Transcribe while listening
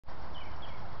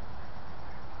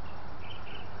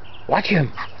Watch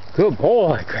him. Good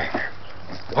boy, Cracker.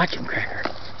 Watch him, Cracker.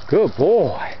 Good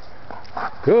boy.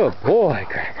 Good boy,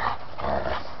 Cracker.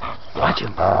 Watch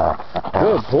him.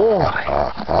 Good boy.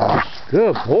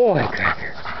 Good boy,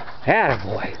 Cracker.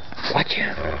 Attaboy. Watch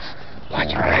him. Watch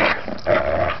him,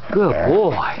 Cracker. Good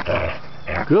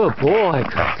boy. Good boy,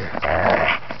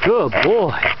 Cracker. Good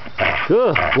boy.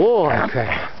 Good boy,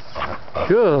 Cracker.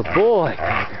 Good boy,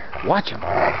 Cracker. Watch him.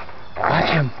 Watch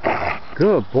him.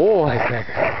 Good boy,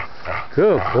 Cracker.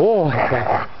 Good boy,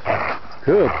 Cracker.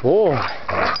 Good boy.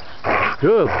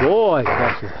 Good boy,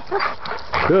 Cracker.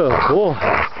 Good boy.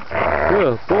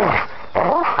 Good boy.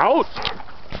 Out.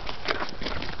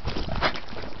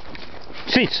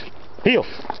 Seats. Heel.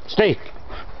 Stay.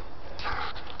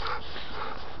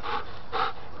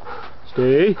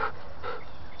 Stay.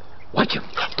 Watch him.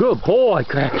 Good boy,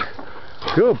 Cracker.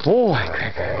 Good boy,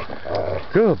 Cracker.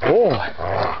 Good boy.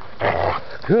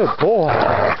 Good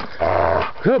boy.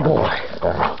 Good boy.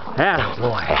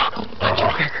 Attaboy. Watch him,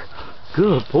 Cracker.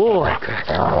 Good boy,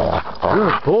 Cracker.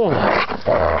 Good boy.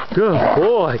 Good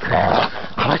boy, Cracker.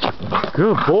 Watch him.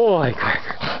 Good boy,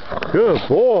 Cracker. Good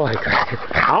boy, Cracker.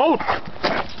 Out.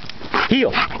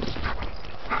 Heel.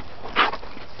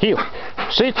 Heel.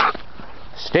 Sit.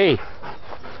 Stay.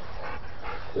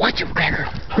 Watch him, Cracker.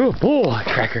 Good boy,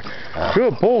 Cracker.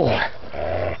 Good boy.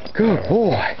 Good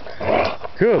boy.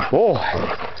 Good boy.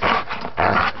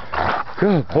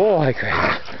 Good boy,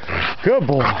 Cracker. Good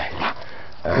boy.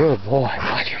 Good boy.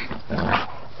 Watch him.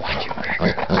 Watch him,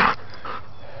 Cracker.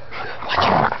 Watch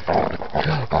him.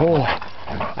 Good boy.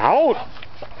 Out.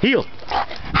 Heel.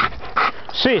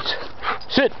 Sit.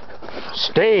 Sit.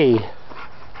 Stay.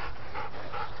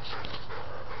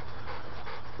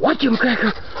 Watch him,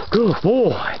 Cracker. Good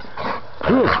boy.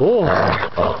 Good boy.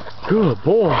 Good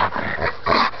boy.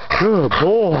 Good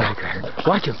boy, Cracker.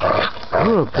 Watch him.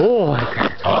 Good boy,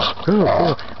 Cracker. Good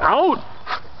boy. Out.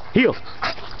 Heel.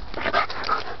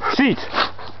 Seat.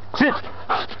 Sit.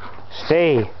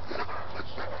 Stay.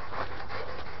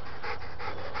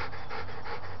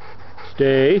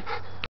 Stay.